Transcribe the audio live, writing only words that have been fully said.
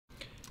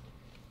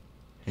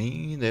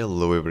And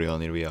hello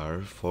everyone, here we are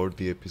for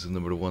the episode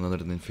number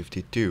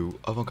 152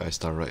 of Honkai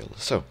Star Rail.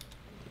 So,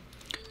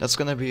 that's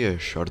gonna be a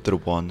shorter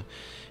one,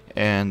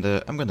 and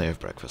I'm gonna have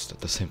breakfast at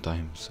the same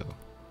time, so...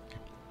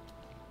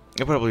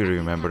 You probably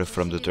remember it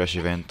from the trash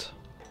event.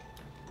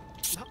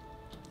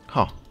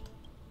 Huh.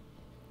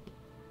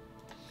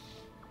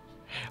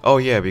 Oh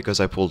yeah,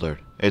 because I pulled her.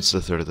 It's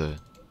the third...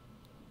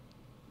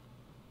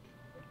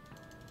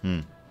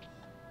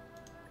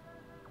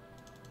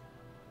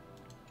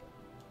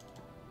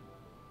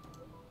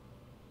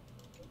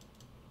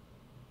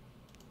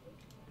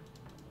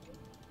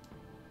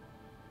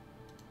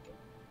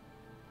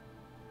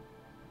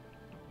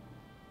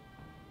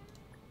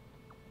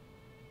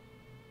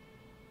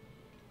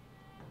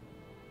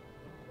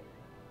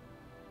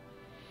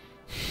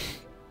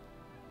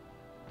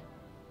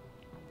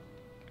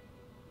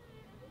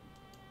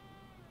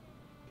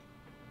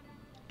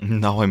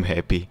 Now I'm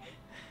happy,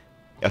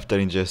 after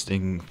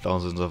ingesting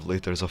thousands of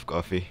liters of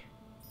coffee.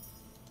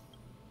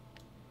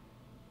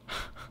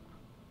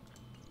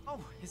 Oh,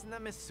 isn't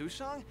that Miss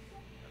Sushang?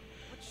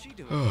 What's she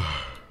doing?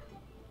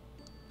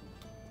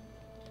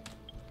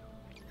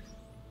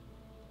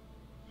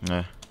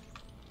 Nah.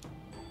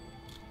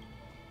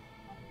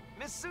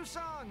 Miss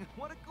Sushang,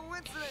 what a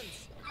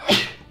coincidence!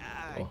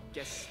 I Oh.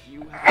 guess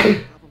you have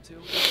a problem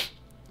too?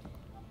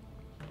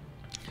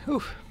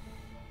 Whew.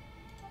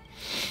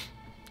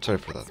 Sorry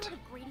for What that. sort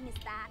of greeting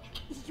is that?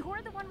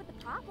 You're the one with the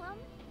problem.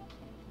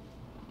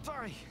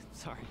 Sorry.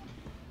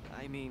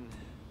 I mean,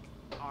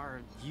 are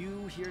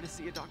you here to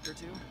see a doctor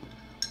too?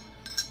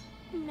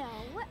 No,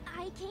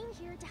 I came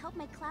here to help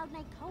my Cloud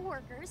Knight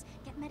coworkers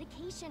get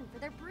medication for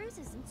their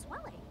bruises and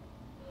swelling.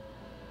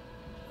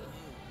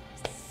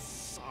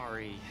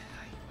 Sorry,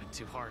 I went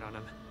too hard on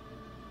him.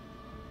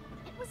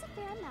 It was a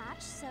fair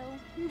match, so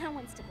no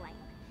one's to blame.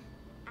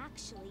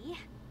 Actually,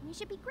 we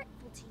should be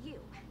grateful to you.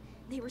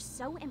 They were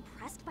so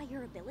impressed by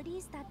your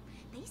abilities that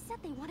they said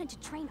they wanted to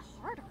train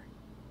harder.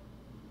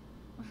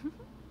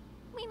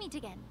 We meet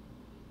again.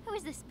 Who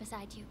is this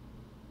beside you?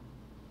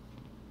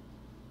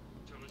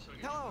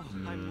 Hello,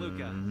 I'm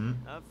Luca,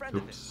 a friend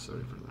of his.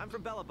 Sorry for that. I'm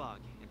from Belobog,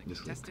 and a Yes,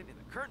 contestant in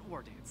the current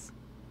war dance.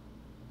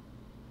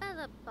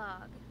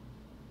 Bellabog.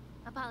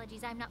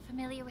 Apologies, I'm not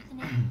familiar with the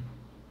name.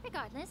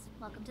 Regardless,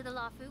 welcome to the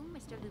Lawfu,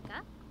 Mr.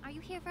 Luca. Are you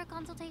here for a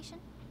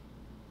consultation?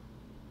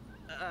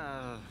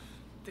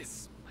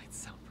 This might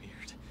sound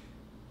weird.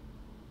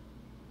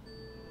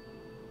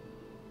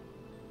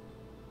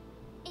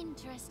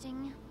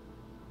 Interesting.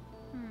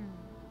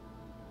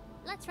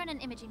 Let's run an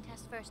imaging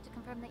test first to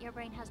confirm that your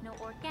brain has no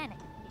organic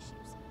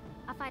issues.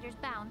 A fighter's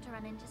bound to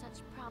run into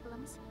such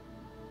problems.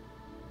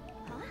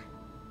 Huh?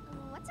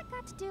 What's it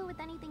got to do with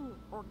anything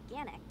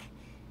organic?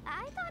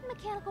 I thought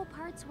mechanical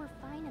parts were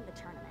fine in the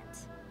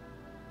tournament.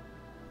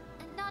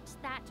 Not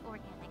that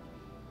organic.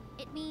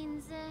 It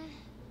means,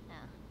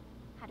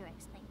 how do I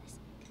explain this?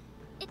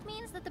 It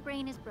means that the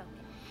brain is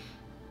broken.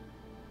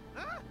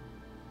 Huh?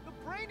 The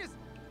brain is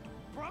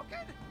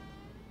broken?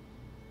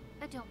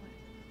 Don't worry.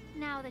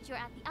 Now that you're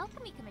at the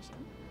Alchemy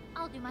Commission,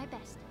 I'll do my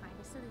best to find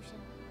a solution.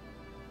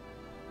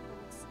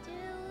 Hold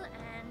still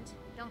and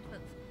don't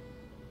move.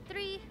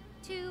 3,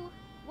 2,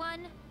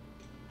 1.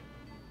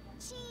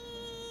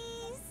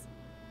 Cheese!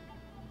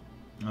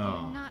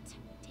 I'm not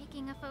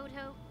taking a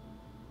photo.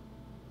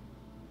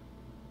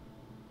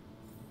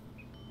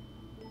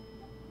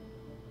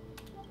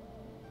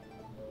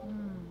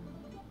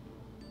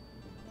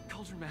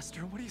 Cauldron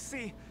Master, what do you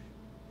see?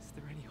 Is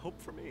there any hope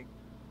for me?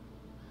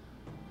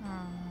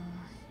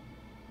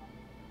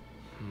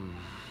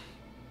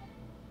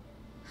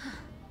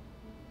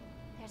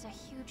 There's a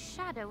huge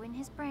shadow in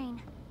his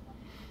brain.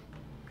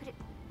 Could it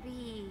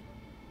be?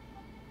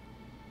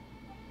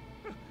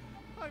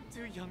 I'm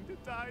too young to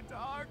die,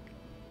 Doc.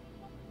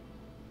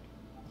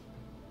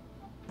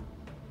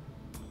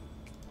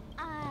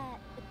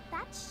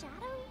 That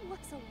shadow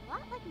looks a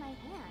lot like my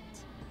hand.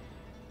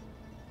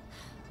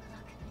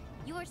 Look,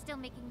 you're still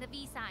making the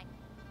V sign.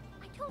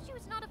 I told you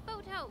it's not a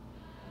photo.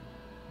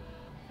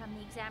 From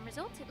the exam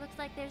results, it looks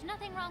like there's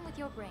nothing wrong with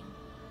your brain.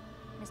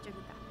 Mr.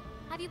 Luca,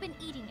 have you been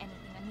eating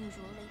anything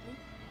unusual lately?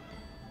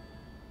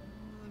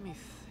 Let me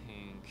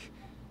think.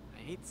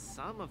 I ate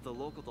some of the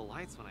local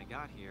delights when I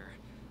got here.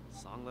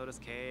 Song lotus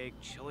cake,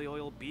 chili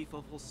oil beef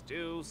offal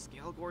stew,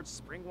 scale gorge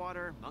spring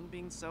water, mung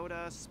bean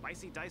soda,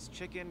 spicy diced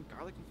chicken,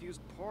 garlic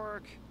infused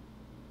pork.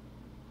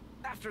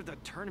 After the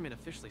tournament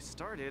officially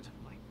started,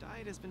 my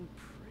diet has been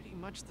pretty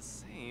much the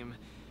same.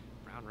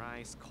 Brown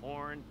rice,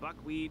 corn,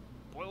 buckwheat,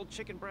 boiled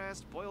chicken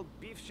breast, boiled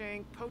beef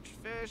shank, poached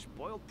fish,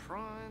 boiled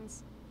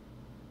prawns.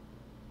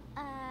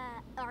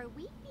 Are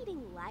we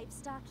feeding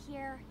livestock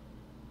here?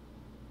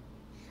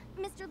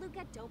 Mr.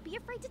 Luca, don't be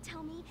afraid to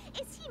tell me.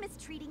 Is he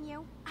mistreating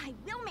you? I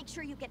will make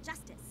sure you get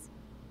justice.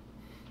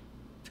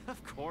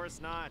 Of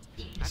course not.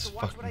 I have This to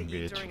watch what I fucking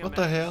eat bitch. during a What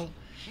the match. hell?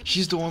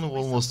 She's the one who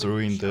almost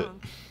ruined the...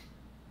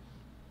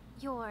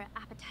 Your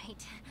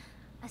appetite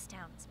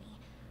astounds me.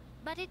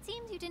 But it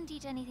seems you didn't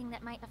eat anything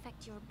that might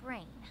affect your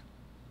brain.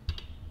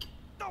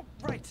 Oh,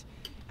 right.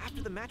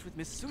 After the match with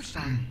Miss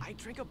Sushan, I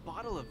drank a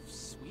bottle of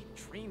Sweet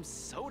Dream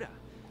soda.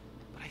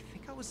 But I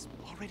think I was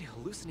already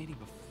hallucinating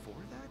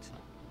before that.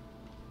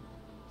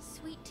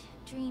 Sweet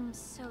Dream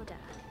soda.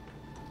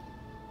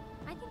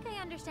 I think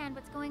I understand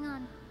what's going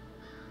on.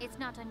 It's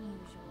not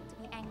unusual to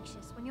be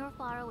anxious when you're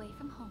far away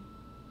from home.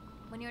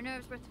 When your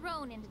nerves were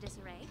thrown into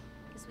disarray,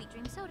 the Sweet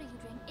Dream soda you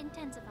drank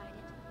intensified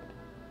it.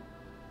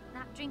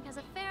 That drink has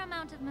a fair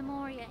amount of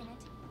memoria in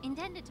it,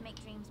 intended to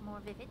make dreams more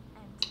vivid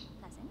and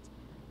pleasant.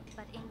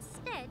 But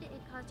instead,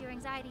 it caused your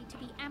anxiety to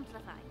be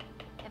amplified,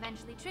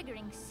 eventually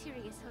triggering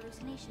serious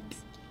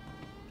hallucinations.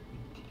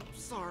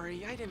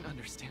 Sorry, I didn't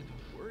understand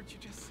a word you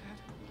just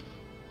said.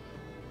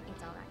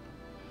 It's alright.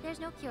 There's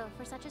no cure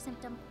for such a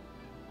symptom.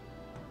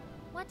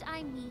 What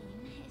I mean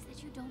is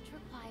that you don't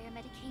require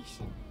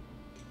medication.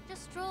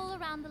 Just stroll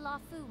around the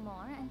Lafu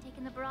more and take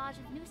in the barrage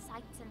of new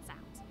sights and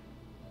sounds.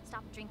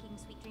 Stop drinking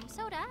Sweet Dream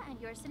soda and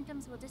your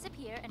symptoms will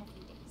disappear in a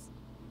few days.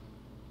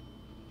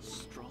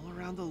 Stroll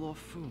around the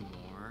Lafu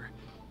more.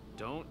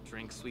 Don't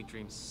drink Sweet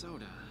Dream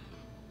soda.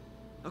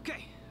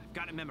 Okay, I've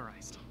got it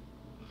memorized.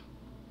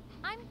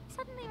 I'm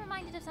suddenly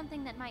reminded of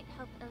something that might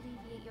help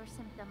alleviate your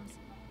symptoms.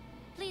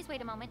 Please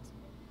wait a moment.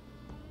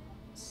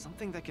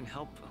 Something that can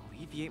help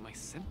alleviate my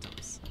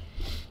symptoms.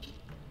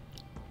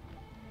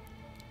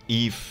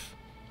 If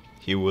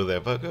he would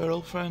have a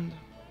girlfriend.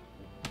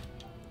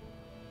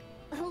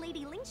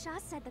 Lady Lingsha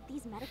said that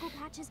these medical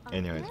patches are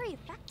Anyways. very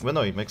effective. Well,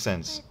 no, it makes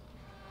sense.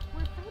 But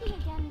we're fighting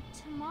again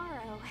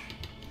tomorrow.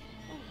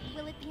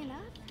 Will it be enough?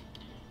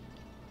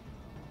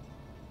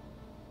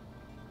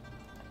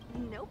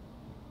 Nope.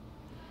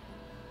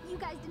 You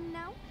guys didn't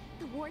know?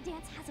 The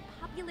Wardance has a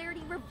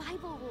popularity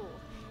revival rule.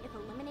 If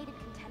eliminated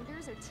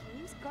contenders or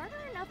teams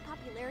garner enough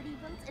popularity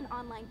votes in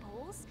online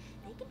polls,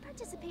 they can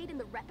participate in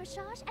the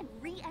repechage and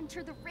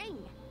re-enter the ring.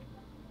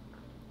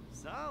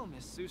 So,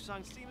 Miss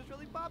Sushang's team is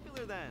really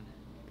popular then.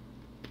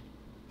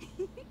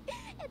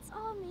 It's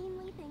all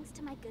mainly thanks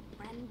to my good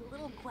friend,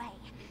 Little Gwei.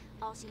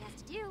 All she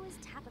has to do is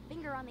tap a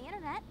finger on the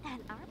internet,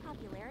 and our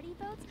popularity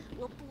votes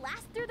will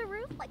blast through the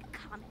roof like a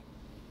comet.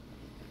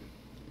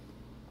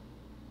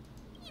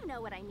 You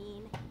know what I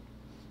mean.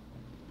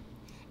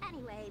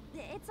 Anyway,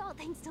 it's all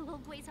thanks to Little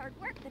Gwei's hard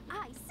work that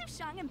I,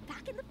 Sushang, am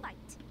back in the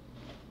fight.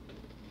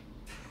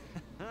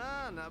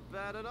 Not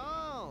bad at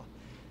all.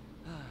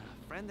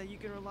 A friend that you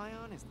can rely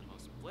on is the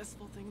most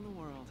blissful thing in the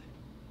world.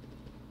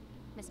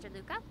 Mr.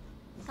 Luca,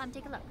 come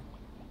take a look.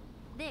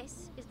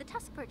 This is the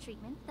tusk fur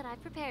treatment that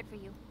I've prepared for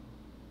you.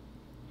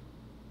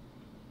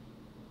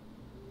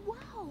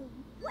 Whoa,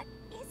 what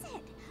is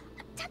it?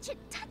 Touch it,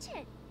 touch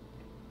it!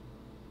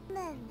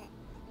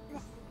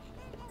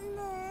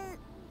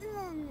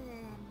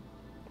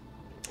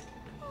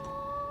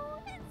 Oh,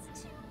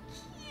 it's too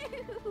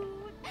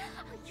cute! Oh,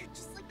 you're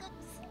just like a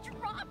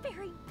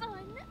strawberry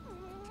bun!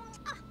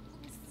 Ah,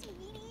 little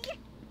sweetie!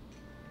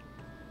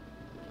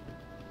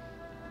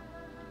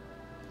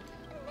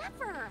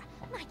 Never!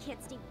 I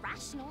can't stay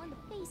rational in the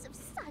face of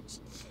such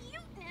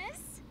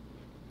cuteness!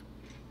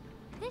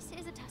 This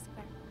is a tusk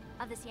fur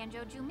of the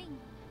Xianzhou Juming.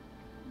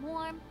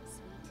 Warm,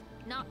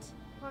 sweet, not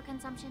for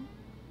consumption.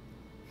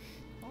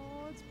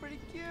 Oh, it's pretty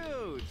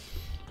cute.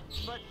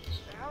 But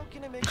how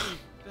can it make me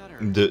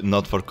better?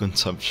 Not for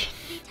consumption.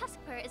 The tusk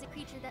fur is a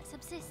creature that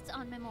subsists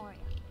on memoria.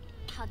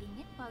 Hugging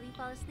it while you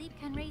fall asleep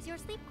can raise your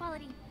sleep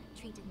quality,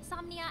 treat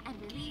insomnia,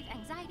 and relieve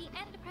anxiety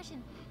and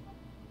depression.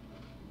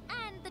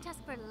 And the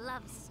tusk fur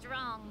loves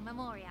strong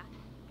memoria.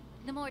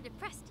 The more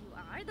depressed you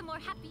are, the more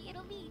happy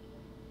it'll be.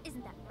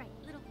 Isn't that right,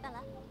 little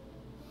fella?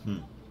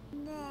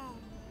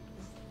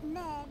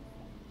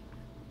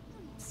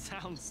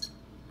 Sounds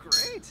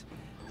great.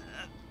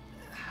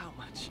 How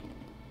much?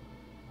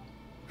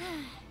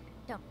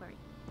 Don't worry.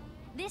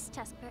 This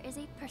tusk fur is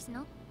a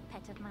personal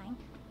pet of mine.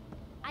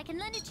 I can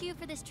lend it to you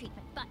for this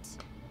treatment, but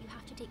you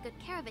have to take good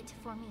care of it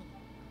for me.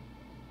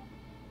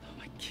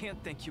 Oh, I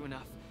can't thank you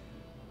enough.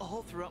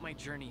 All throughout my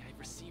journey, I've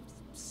received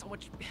so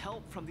much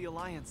help from the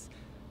Alliance.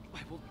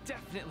 I will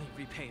definitely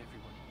repay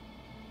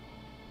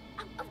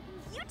everyone.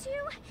 You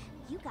two?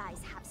 You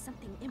guys have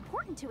something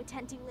important to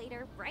attend to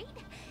later, right?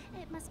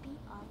 It must be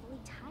awfully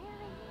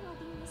tiring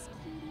lugging this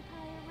cutie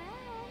pie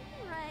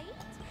around,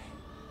 right?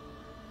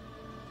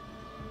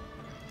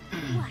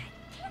 What?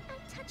 Can't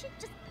I touch it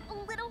just a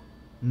little?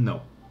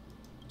 No.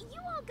 You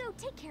all go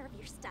take care of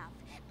your stuff.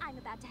 I'm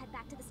about to head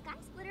back to the Sky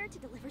Splitter to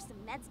deliver some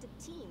meds to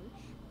the team.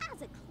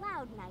 As a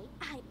Cloud Knight,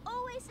 I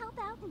always help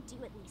out and do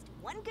at least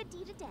one good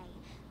deed a day.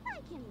 I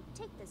can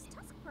take this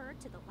tusk fur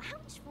to the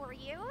lounge for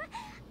you.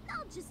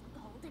 I'll just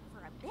hold it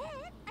for a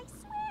bit. I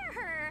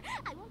swear.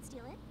 I won't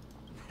steal it.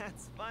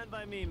 That's fine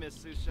by me, Miss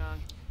Sushang.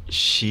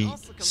 She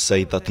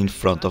said that in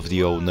front of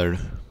the owner.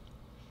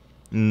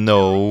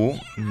 No,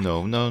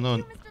 no, no, no.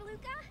 Mr.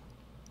 Luca?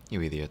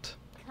 You idiot.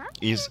 Come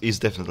He's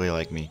definitely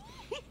like me.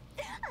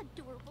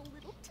 Adorable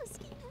little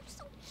tusky. You're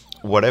so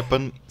cute. What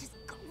happened Just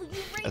go you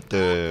right at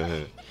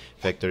the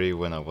factory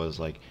when I was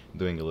like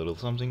doing a little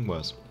something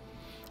was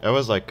I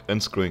was like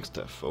unscrewing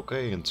stuff.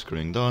 Okay,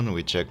 unscrewing done,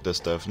 we checked the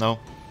stuff. Now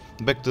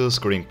back to the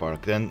screwing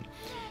part. Then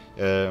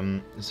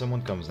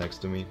Someone comes next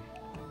to me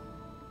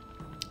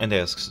and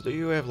asks, "Do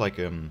you have like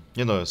you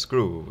know, a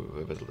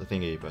screw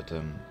thingy, but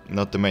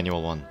not the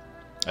manual one,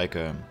 like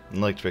an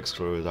electric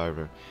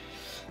screwdriver?"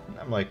 And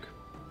I'm like,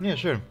 "Yeah,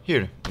 sure,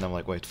 here." And I'm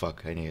like, "Wait,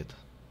 fuck, I need it."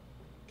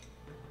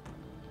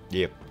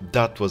 Yep,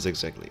 that was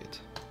exactly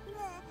it.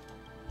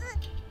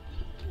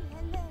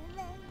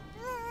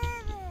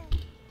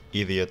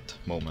 Idiot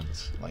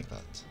moments like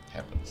that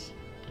happens.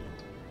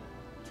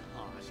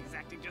 Oh, she's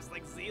acting just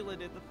like Zila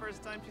did the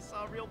first time she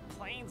saw a real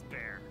plains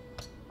bear.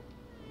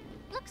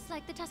 Looks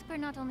like the Tuskper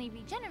not only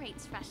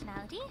regenerates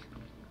rationality,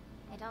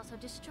 it also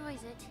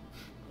destroys it.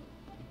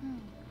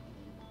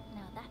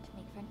 Now that would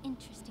make for an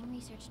interesting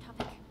research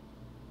topic.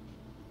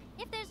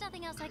 If there's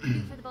nothing else I can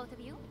do for the both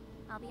of you,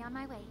 I'll be on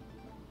my way.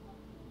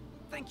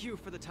 Thank you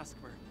for the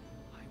Tuskper.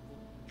 I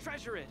will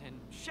treasure it and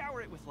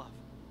shower it with love.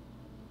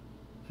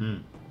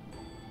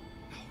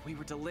 We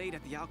were delayed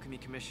at the Alchemy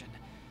Commission.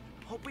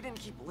 Hope we didn't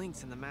keep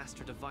Lynx and the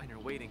Master Diviner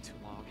waiting too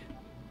long.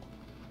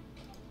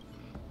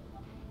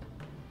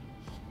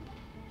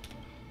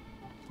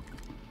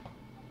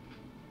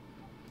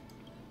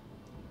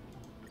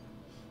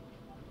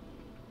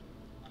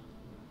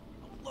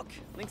 Oh, look,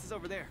 Lynx is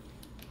over there.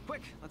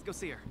 Quick, let's go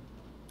see her.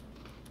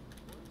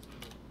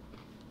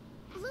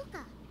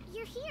 Luca,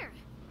 you're here.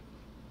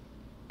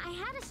 I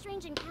had a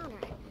strange encounter.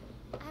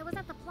 I was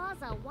at the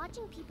plaza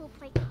watching people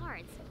play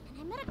cards, and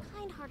I met a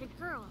kind-hearted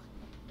girl.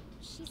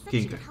 She said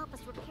she could help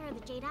us repair the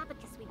Jade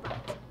Abacus we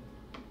brought.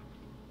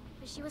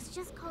 But she was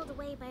just called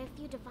away by a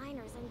few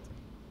diviners and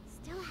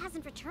still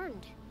hasn't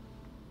returned.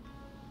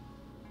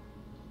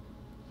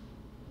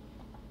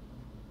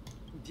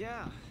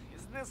 Yeah,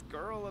 isn't this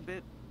girl a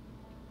bit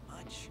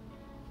much?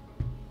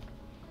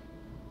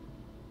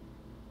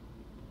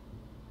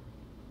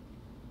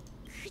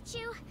 Could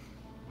you?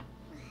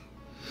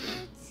 There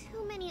are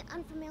too many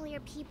unfamiliar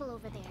people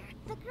over there.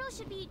 The girl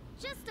should be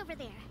just over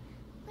there,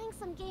 playing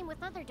some game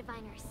with other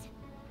diviners.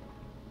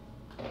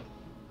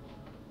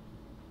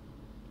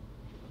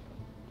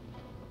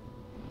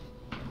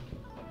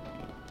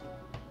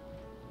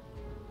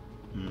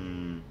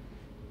 Hmm.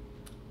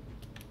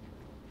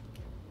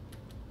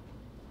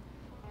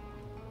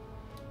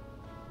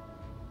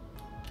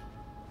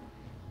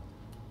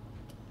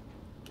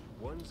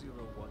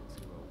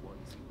 101010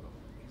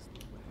 is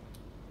the way.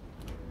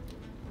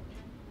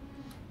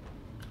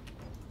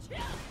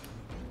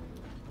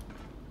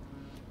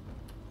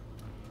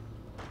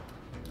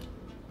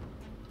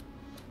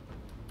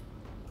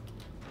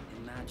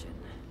 Imagine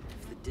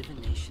if the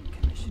Divination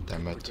Commission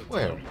Damn could it, predict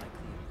where? how likely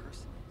a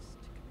person is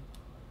to commit.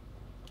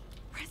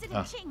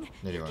 President Ching,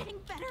 there you you're are. getting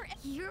better at—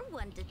 You're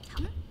one to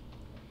tell.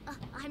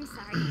 I'm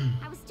sorry.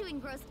 I was too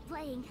engrossed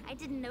playing. I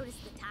didn't notice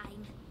the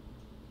time.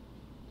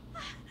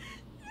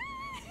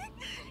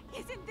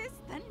 Isn't this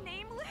the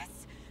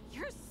Nameless?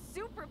 You're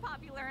super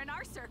popular in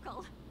our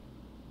circle.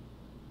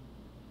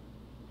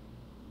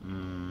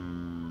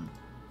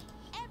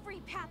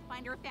 Every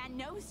Pathfinder fan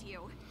knows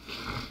you.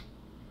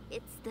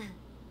 It's the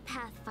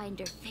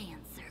Pathfinder fan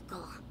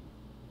circle.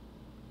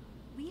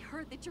 We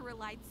heard that you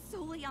relied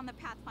solely on the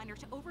Pathfinder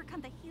to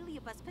overcome the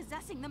Heliobus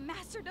possessing the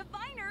Master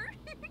Diviner.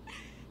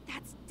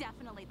 That's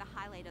definitely the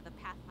highlight of the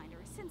Pathfinder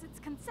since its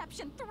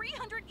conception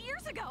 300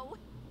 years ago.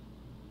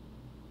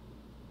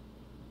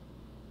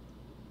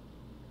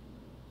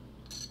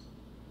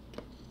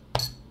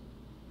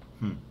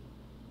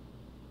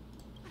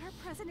 But our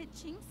President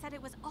Ching said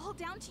it was all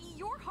down to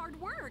your hard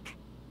work.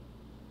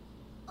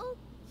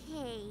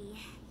 Okay.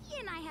 He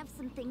and I have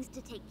some things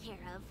to take care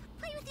of.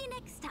 Play with you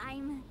next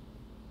time.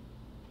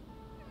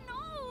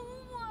 No!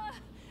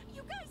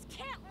 You guys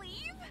can't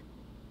leave!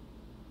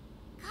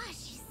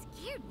 Gosh, you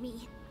scared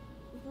me.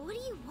 What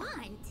do you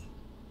want?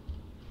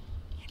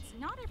 It's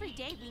not every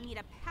day we meet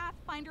a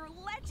Pathfinder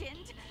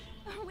legend.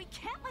 We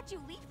can't let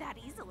you leave that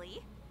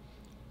easily.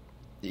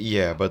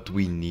 Yeah, but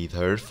we need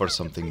her for You have to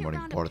something play more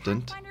around a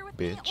important, Pathfinder with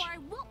me, bitch. or I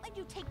won't let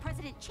you take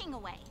President Ching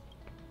away.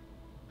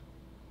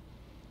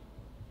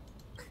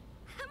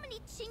 How many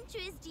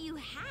chinchas do you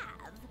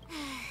have?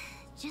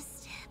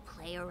 Just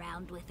play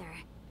around with her.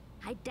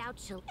 I doubt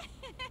she'll...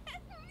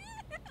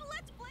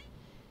 Let's play.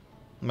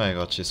 My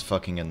god, she's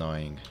fucking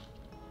annoying.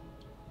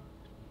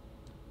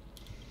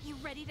 You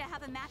ready to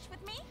have a match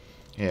with me?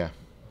 Yeah.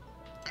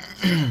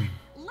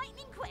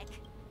 Lightning quick.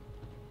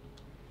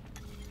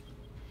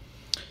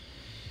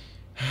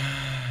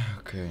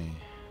 Okay.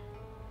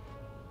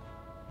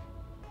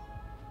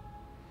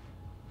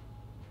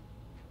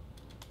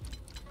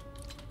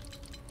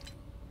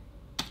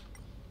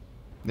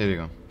 There you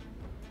go.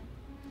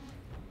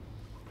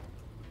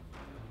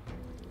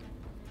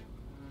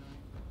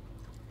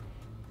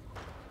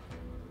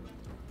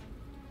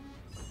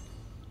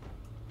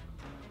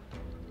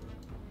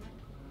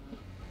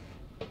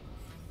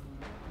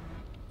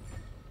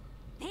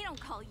 They don't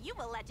call you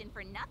a legend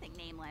for nothing,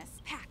 Nameless.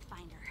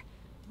 Pathfinder.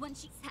 When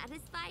she...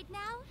 Satisfied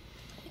now?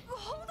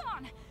 Hold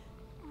on!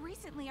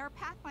 Recently, our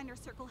Pathfinder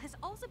Circle has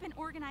also been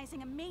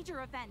organizing a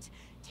major event,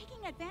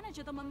 taking advantage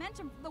of the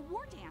momentum from the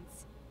War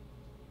Dance.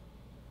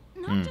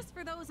 Not just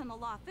for those in the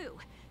Lafu.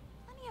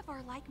 Plenty Many of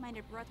our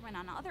like-minded brethren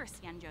on other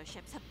Xianzhou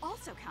ships have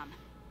also come.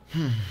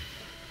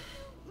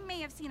 May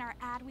have seen our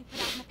ad we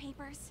put out in the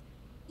papers.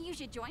 You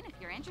should join if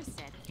you're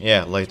interested.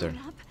 Yeah, later. Join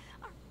up.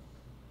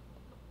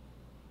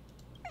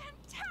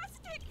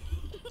 Fantastic!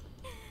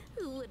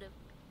 Who would have?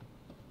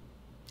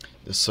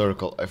 The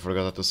circle. I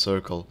forgot that the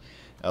circle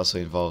also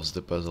involves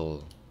the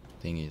puzzle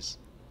thingies.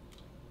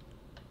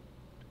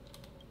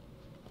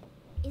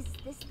 Is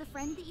this the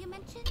friend that you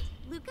mentioned,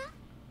 Luca?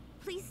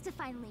 Pleased to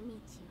finally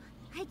meet you.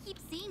 I keep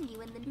seeing you,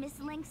 and the Miss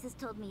Lynx has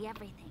told me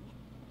everything.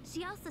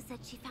 She also said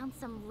she found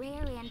some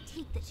rare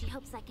antique that she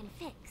hopes I can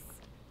fix.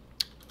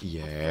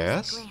 Yes. At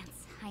first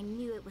glance, I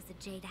knew it was a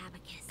jade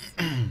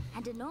abacus,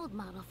 and an old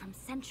model from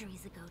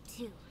centuries ago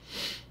too.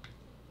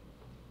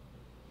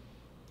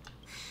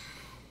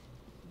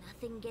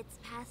 Nothing gets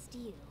past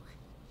you.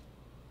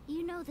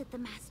 You know that the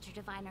Master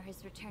Diviner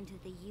has returned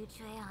to the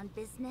Yutue on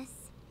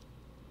business?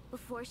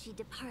 Before she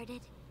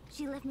departed,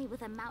 she left me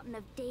with a mountain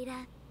of data,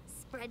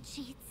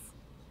 spreadsheets,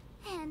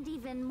 and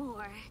even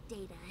more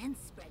data and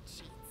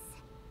spreadsheets.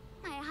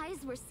 My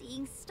eyes were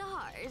seeing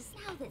stars.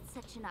 Now that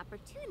such an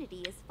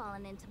opportunity has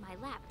fallen into my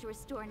lap to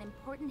restore an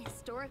important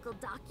historical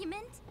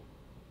document,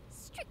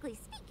 strictly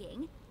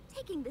speaking,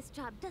 taking this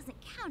job doesn't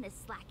count as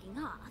slacking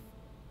off.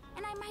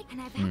 And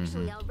I've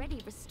actually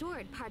already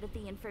restored part of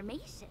the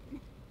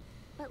information.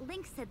 But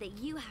Link said that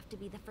you have to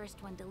be the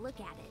first one to look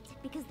at it,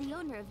 because the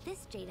owner of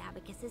this jade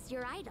abacus is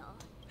your idol.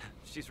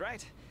 She's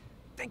right.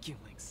 Thank you,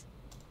 Lynx.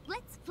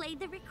 Let's play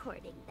the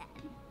recording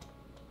then.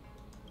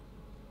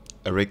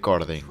 A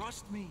recording.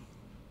 Trust me,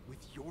 with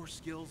your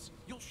skills,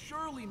 you'll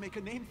surely make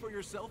a name for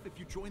yourself if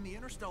you join the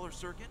interstellar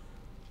circuit.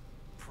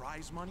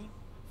 Prize money,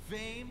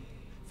 fame,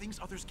 things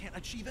others can't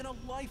achieve in a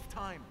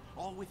lifetime,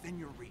 all within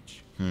your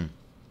reach.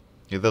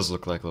 It does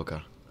look like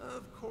Luca.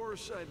 Of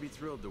course, I'd be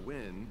thrilled to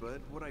win,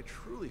 but what I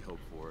truly hope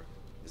for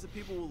is that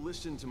people will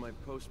listen to my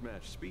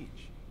post-match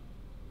speech.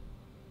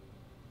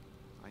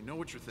 I know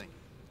what you're thinking.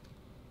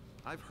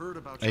 I've heard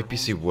about your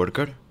APC homes.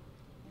 worker?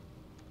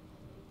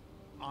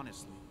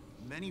 Honestly,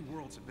 many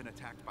worlds have been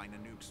attacked by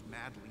Nanook's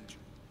Mad Legion.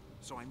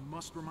 So I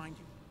must remind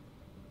you,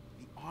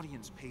 the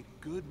audience paid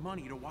good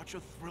money to watch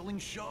a thrilling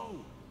show.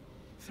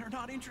 They're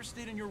not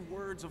interested in your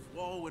words of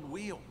woe and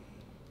weal.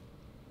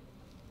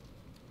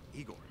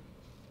 Igor,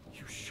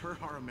 you sure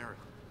are a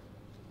miracle.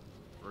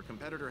 For a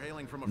competitor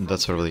hailing from a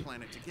That's frontier really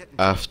planet to get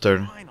into after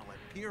the final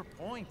at Pier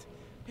Point,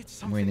 it's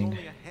something winning.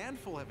 only a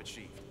handful have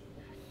achieved.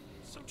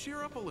 So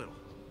cheer up a little.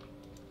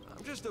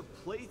 I'm just a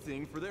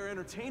plaything for their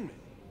entertainment.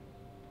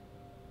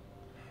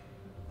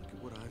 Look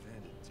at what I've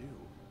had to do.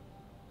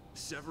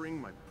 Severing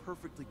my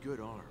perfectly good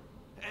arm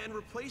and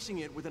replacing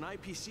it with an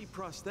IPC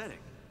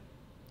prosthetic.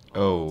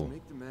 Oh. To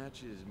make the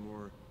matches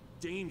more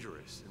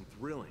dangerous and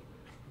thrilling.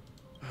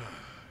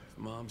 If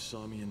Mom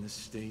saw me in this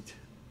state,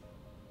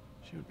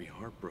 she would be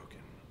heartbroken.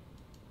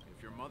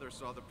 If your mother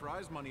saw the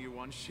prize money you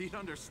won, she'd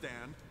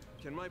understand.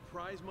 Can my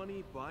prize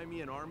money buy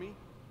me an army?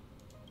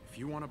 If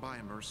you want to buy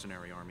a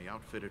mercenary army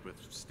outfitted with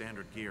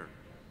standard gear,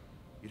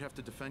 you'd have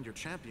to defend your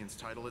champion's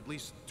title at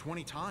least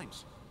 20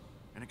 times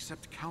and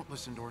accept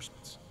countless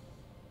endorsements.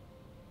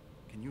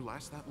 Can you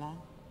last that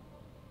long?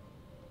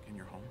 Can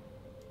your home?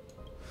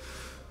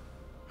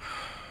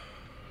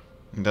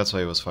 That's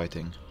why he was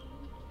fighting.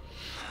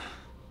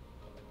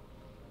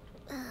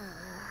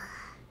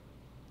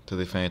 To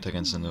defend it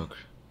against Nanook.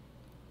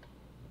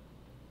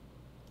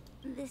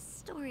 This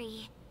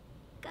story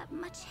got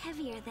much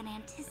heavier than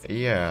anticipated.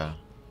 Yeah.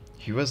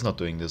 He was not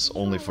doing this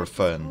only for Igor left his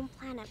fun. home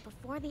planet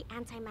before the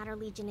Antimatter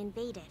Legion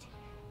invaded.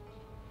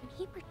 When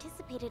he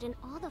participated in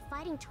all the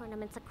fighting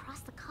tournaments across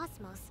the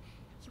cosmos,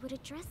 he would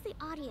address the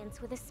audience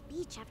with a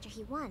speech after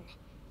he won,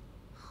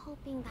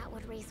 hoping that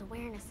would raise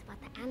awareness about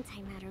the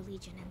Antimatter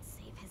Legion and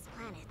save his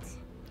planet.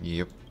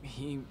 Yep.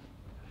 He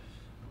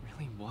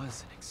really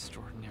was an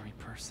extraordinary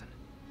person.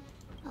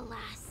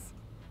 Alas,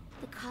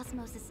 the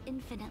cosmos is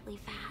infinitely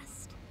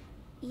vast,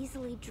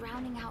 easily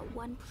drowning out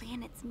one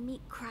planet's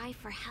meek cry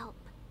for help.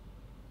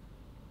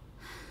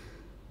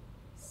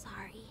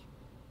 Sorry.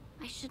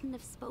 I shouldn't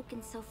have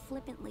spoken so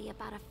flippantly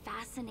about a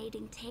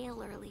fascinating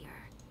tale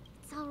earlier.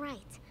 It's all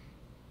right.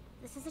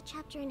 This is a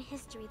chapter in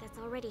history that's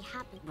already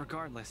happened.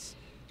 Regardless,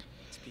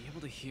 to be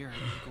able to hear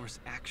Igor's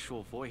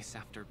actual voice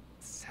after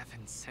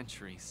 7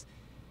 centuries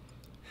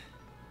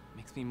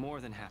makes me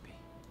more than happy.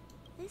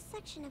 This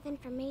section of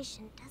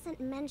information doesn't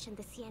mention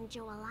the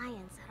Xianzhou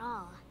Alliance at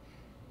all.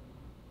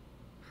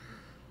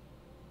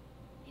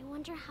 I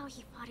wonder how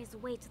he fought his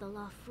way to the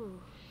Luofu.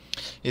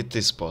 It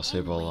is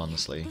possible, Anyway,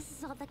 honestly. This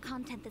is all the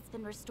content that's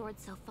been restored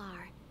so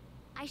far.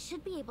 I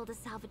should be able to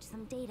salvage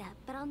some data,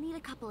 but I'll need a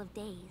couple of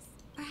days.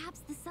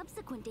 Perhaps the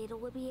subsequent data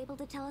will be able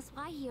to tell us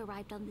why he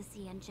arrived on the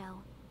Xianzhou.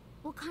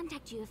 We'll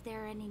contact you if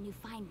there are any new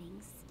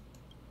findings.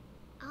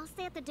 I'll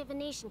stay at the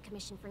Divination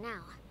Commission for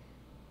now.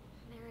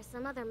 There are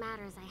some other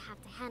matters I have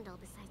to handle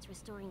besides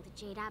restoring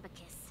the Jade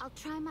Abacus. I'll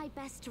try my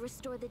best to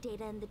restore the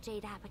data in the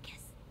Jade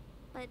Abacus,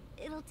 but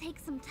it'll take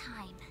some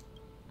time.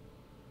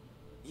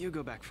 You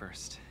go back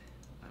first.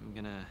 I'm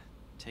gonna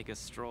take a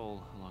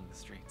stroll along the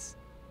streets.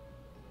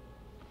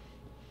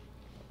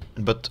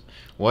 But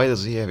why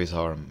does he have his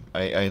arm?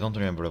 I don't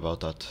remember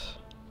about that.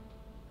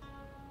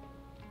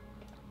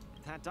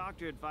 That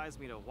doctor advised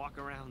me to walk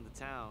around the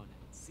town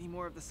and see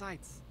more of the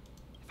sights.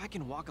 If I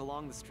can walk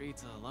along the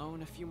streets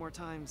alone a few more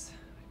times,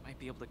 I might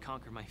be able to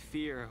conquer my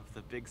fear of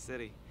the big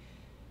city.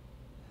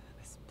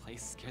 This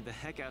place scared the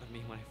heck out of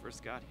me when I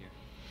first got here.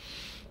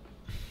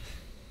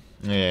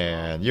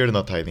 Yeah, you're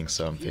not hiding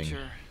something.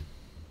 Future,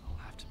 I'll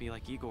have to be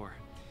like Igor,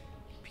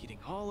 competing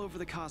all over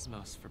the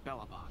cosmos for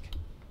Belobog.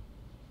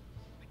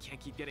 I can't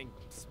keep getting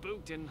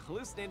spooked and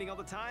hallucinating all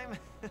the time.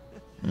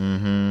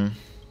 Mm-hmm.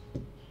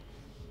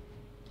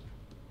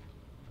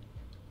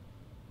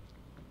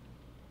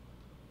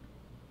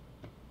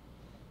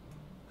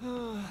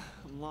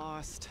 I'm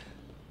lost.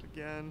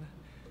 Again.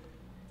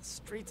 The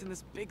streets in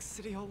this big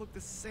city all look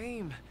the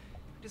same.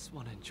 I just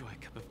want to enjoy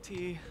a cup of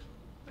tea.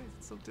 Why is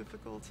it so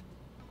difficult?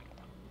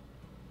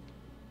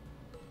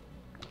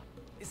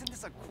 Isn't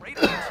this a great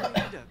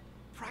opportunity to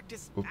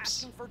practice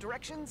asking for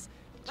directions?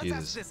 Let's Jesus.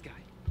 ask this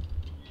guy.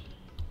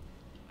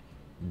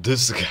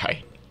 This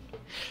guy.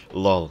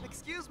 Lol.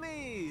 Excuse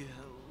me,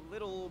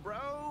 little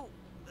bro.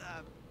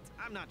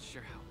 I'm not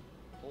sure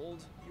how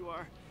old you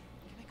are.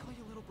 Can I call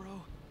you little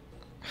bro?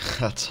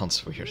 That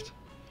sounds weird.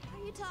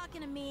 Are you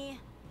talking to me?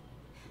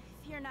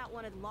 If you're not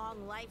one of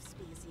long life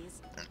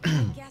species,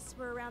 I guess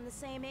we're around the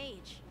same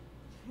age.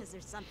 Is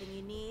there something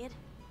you need?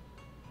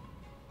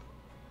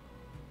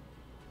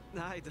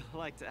 I'd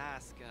like to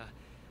ask,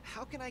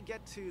 how can I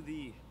get to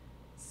the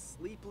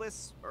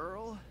Sleepless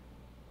Earl?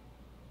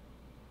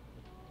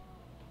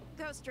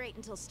 Go straight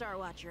until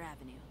Starwatcher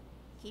Avenue.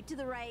 Keep to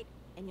the right,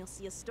 and you'll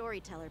see a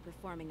storyteller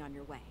performing on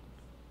your way.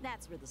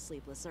 That's where the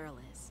Sleepless Earl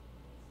is.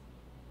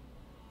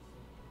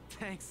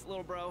 Thanks,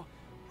 little bro.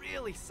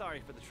 Really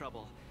sorry for the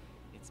trouble.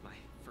 It's my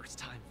first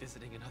time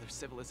visiting another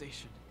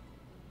civilization.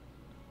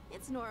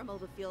 It's normal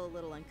to feel a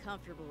little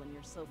uncomfortable when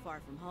you're so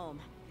far from home.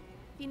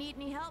 If you need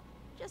any help,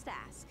 just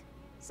ask.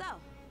 So,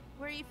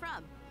 where are you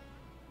from?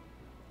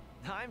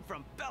 I'm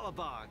from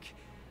Belobog.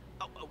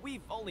 Oh,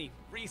 we've only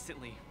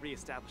recently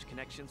re-established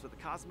connections with the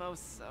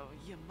cosmos, so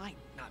you might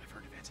not have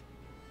heard of it.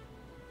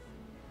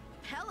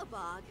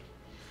 Belobog?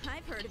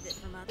 I've heard of it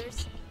from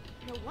others.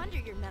 No wonder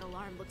your metal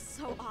arm looks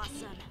so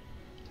awesome.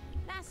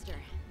 Master,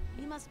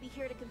 you must be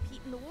here to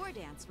compete in the war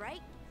dance,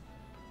 right?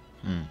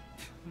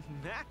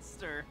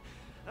 Master?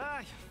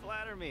 You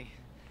flatter me.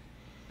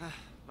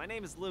 My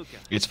name is Luca.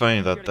 It's funny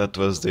I'm here that to that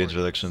compete in was the the war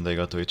introduction dance. they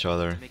got to each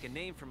other. To make a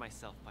name for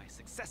myself by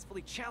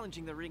successfully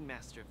challenging the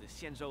ringmaster of the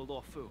Xianzhou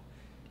Luofu,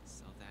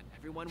 so that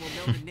everyone will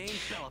know the name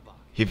Belobog.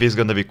 If he's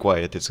gonna be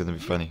quiet, it's gonna be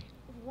funny.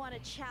 Want to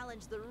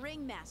challenge the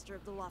ringmaster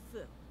of the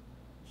Luofu?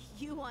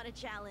 You want to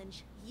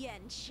challenge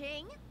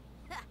Yanqing?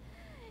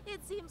 It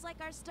seems like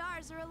our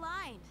stars are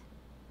aligned.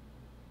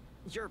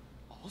 You're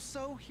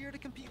also here to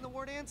compete in the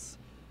war dance?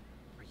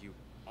 Are you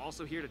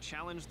also here to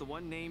challenge the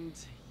one named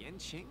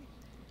Yanqing?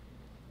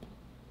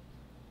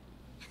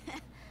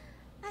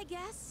 I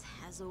guess,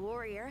 as a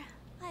warrior,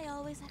 I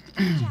always have to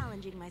keep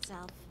challenging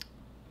myself.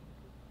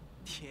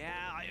 Yeah,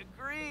 I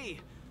agree.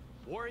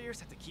 Warriors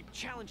have to keep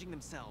challenging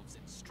themselves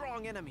and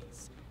strong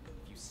enemies.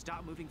 If you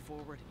stop moving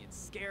forward and get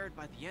scared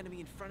by the enemy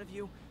in front of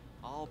you,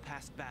 all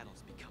past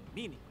battles become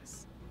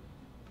meaningless.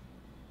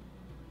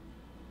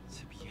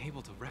 To be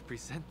able to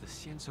represent the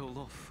Xianzhou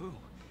Luofu,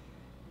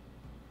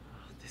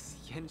 this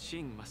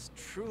Yanqing must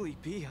truly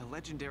be a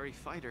legendary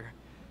fighter.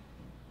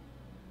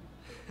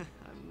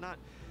 I'm not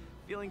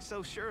feeling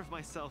so sure of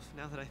myself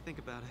now that I think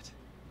about it.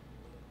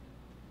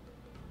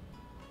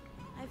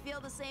 I feel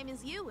the same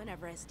as you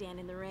whenever I stand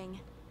in the ring.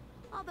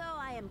 Although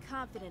I am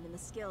confident in the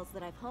skills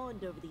that I've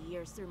honed over the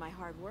years through my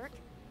hard work,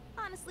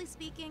 honestly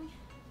speaking,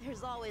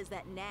 there's always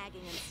that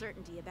nagging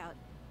uncertainty about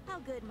how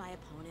good my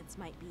opponents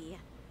might be.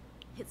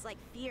 It's like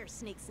fear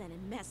sneaks in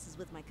and messes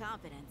with my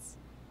confidence.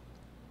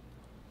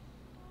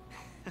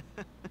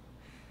 I've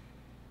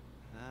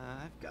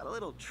got a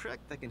little trick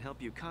that can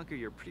help you conquer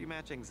your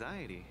pre-match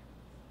anxiety.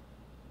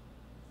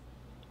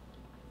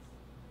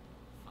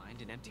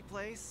 Find an empty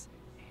place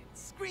and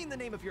scream the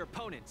name of your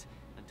opponent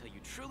until you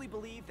truly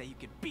believe that you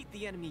can beat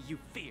the enemy you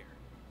fear.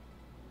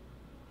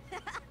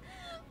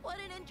 What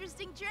an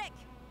interesting trick!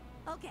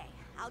 Okay,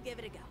 I'll give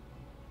it a go.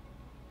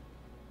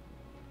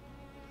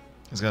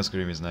 He's gonna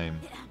scream his name.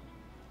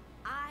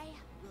 I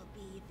will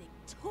be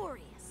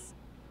victorious.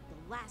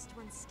 The last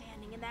one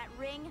standing in that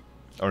ring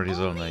Or his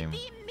own only name.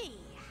 be me.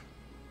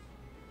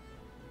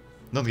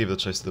 Don't give the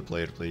choice to the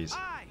player, please.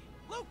 I,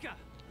 Luca,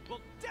 will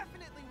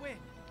definitely win.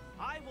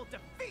 I will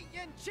defeat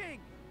Yanqing.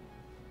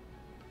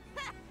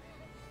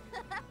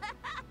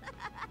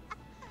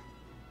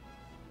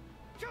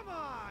 Come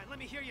on, let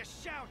me hear you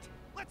shout.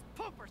 Let's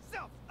pump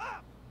ourselves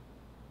up.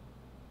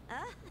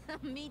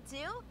 Me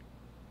too?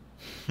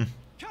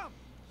 Come,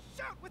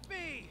 shout with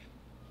me.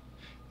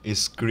 He's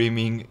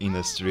screaming in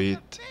the street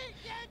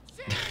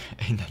Defeat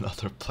Yanqing. in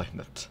another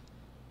planet.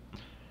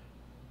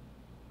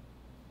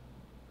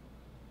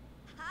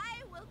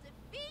 I will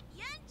defeat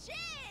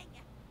Yanqing!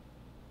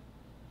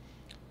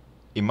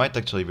 He might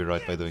actually be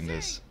right by doing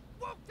this.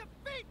 Yanqing won't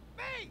defeat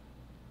me.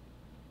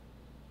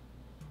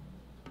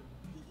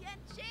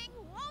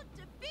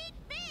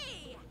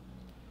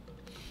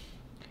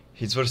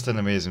 His worst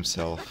enemy is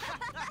himself.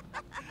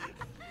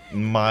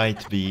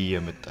 Might be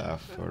a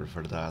metaphor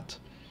for that.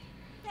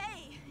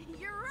 Hey,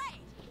 you're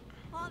right.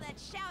 All that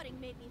shouting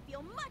made me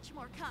feel much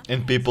more confident.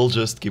 And people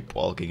just keep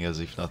walking as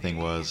if nothing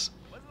was.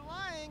 Wasn't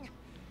lying.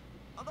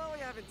 Although I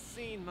haven't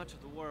seen much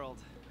of the world,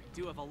 I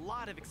do have a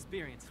lot of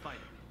experience fighting.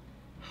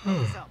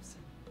 This helps.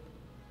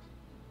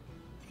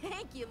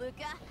 Thank you,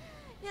 Luca.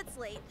 It's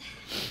late.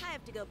 I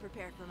have to go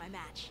prepare for my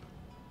match.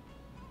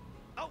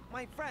 Oh,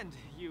 my friend,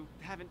 you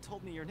haven't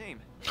told me your name.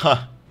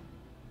 Ha!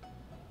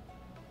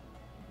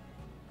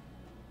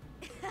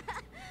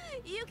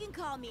 You can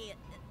call me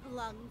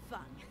Lung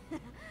Feng.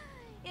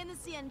 In the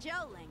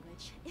Xianzhou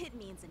language, it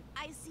means an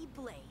icy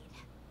blade.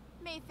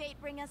 May fate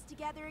bring us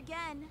together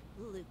again,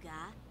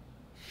 Luca.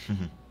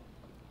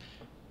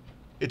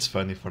 It's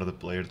funny for the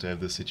player to have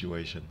this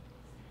situation.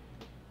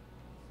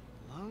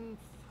 Lung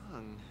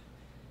Feng.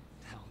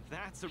 Now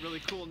that's a really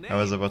cool name. I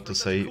was about for to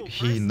such a say cool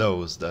he person.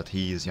 knows that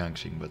he is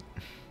Yangxing, but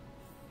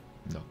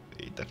no,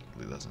 he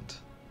definitely doesn't.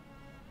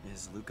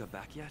 Is Luca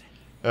back yet?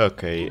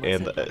 Okay, Let's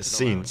and head back to the lounge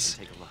since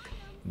and take a look.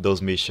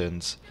 those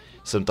missions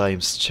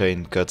sometimes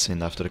chain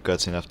cutscene after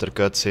cutscene after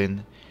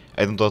cutscene,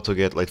 I don't want to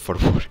get late for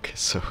work,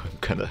 so I'm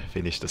gonna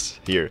finish this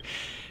here.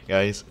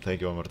 Guys,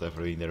 thank you one more time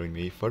for being there with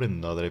me for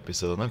another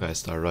episode of Honkai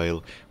Star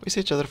Rail. We see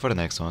each other for the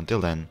next one.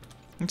 Till then,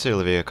 consider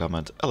leaving a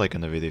comment, a like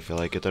on the video if you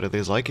like it, or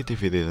dislike it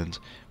if you didn't.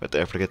 But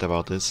don't forget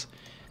about this.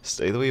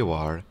 Stay the way you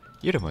are,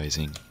 you're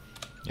amazing.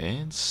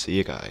 And see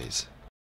you guys.